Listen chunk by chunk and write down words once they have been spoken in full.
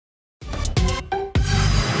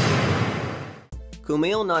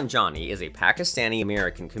Kumail Nanjiani is a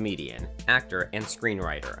Pakistani-American comedian, actor, and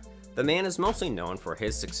screenwriter. The man is mostly known for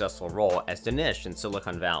his successful role as Dinesh in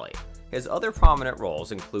Silicon Valley. His other prominent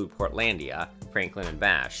roles include Portlandia, Franklin and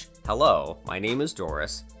Bash, Hello, My Name Is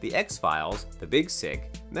Doris, The X-Files, The Big Sick,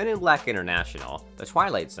 Men in Black International, The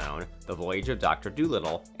Twilight Zone, The Voyage of Doctor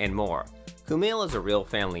Dolittle, and more. Kumail is a real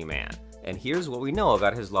family man, and here's what we know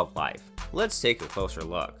about his love life. Let's take a closer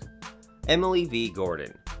look. Emily V.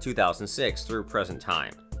 Gordon, 2006 through present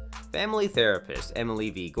time. Family therapist Emily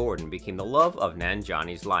V. Gordon became the love of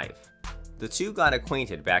Nanjiani's life. The two got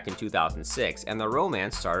acquainted back in 2006 and the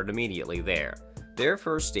romance started immediately there. Their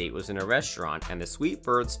first date was in a restaurant and the sweet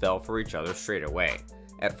birds fell for each other straight away.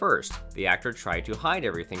 At first, the actor tried to hide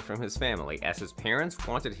everything from his family as his parents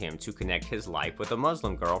wanted him to connect his life with a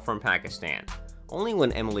Muslim girl from Pakistan. Only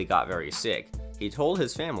when Emily got very sick, he told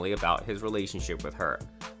his family about his relationship with her.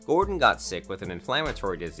 Gordon got sick with an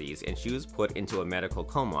inflammatory disease and she was put into a medical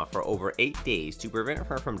coma for over 8 days to prevent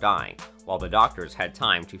her from dying, while the doctors had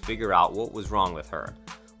time to figure out what was wrong with her.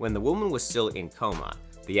 When the woman was still in coma,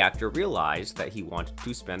 the actor realized that he wanted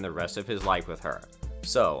to spend the rest of his life with her.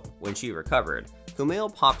 So, when she recovered,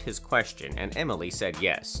 Kumail popped his question and Emily said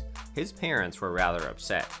yes. His parents were rather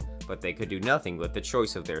upset, but they could do nothing with the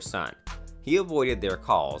choice of their son. He avoided their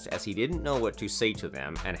calls as he didn't know what to say to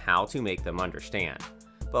them and how to make them understand.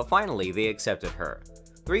 But finally, they accepted her.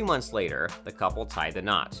 3 months later, the couple tied the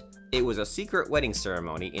knot. It was a secret wedding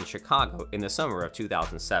ceremony in Chicago in the summer of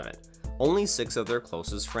 2007. Only 6 of their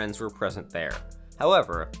closest friends were present there.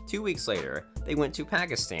 However, 2 weeks later, they went to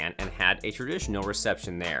Pakistan and had a traditional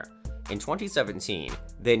reception there. In 2017,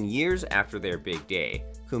 then years after their big day,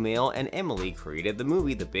 Kumail and Emily created the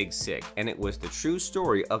movie The Big Sick, and it was the true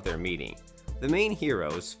story of their meeting. The main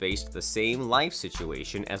heroes faced the same life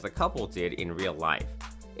situation as the couple did in real life.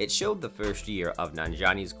 It showed the first year of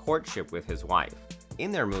Nanjiani's courtship with his wife.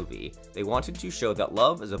 In their movie, they wanted to show that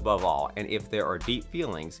love is above all, and if there are deep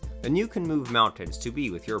feelings, then you can move mountains to be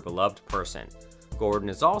with your beloved person. Gordon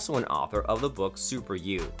is also an author of the book Super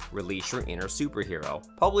You, Release Your Inner Superhero,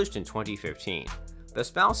 published in 2015. The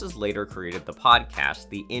spouses later created the podcast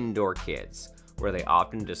The Indoor Kids, where they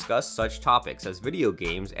often discuss such topics as video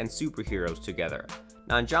games and superheroes together.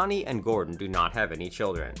 Nanjiani and Gordon do not have any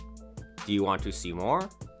children. Do you want to see more?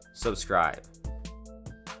 Subscribe.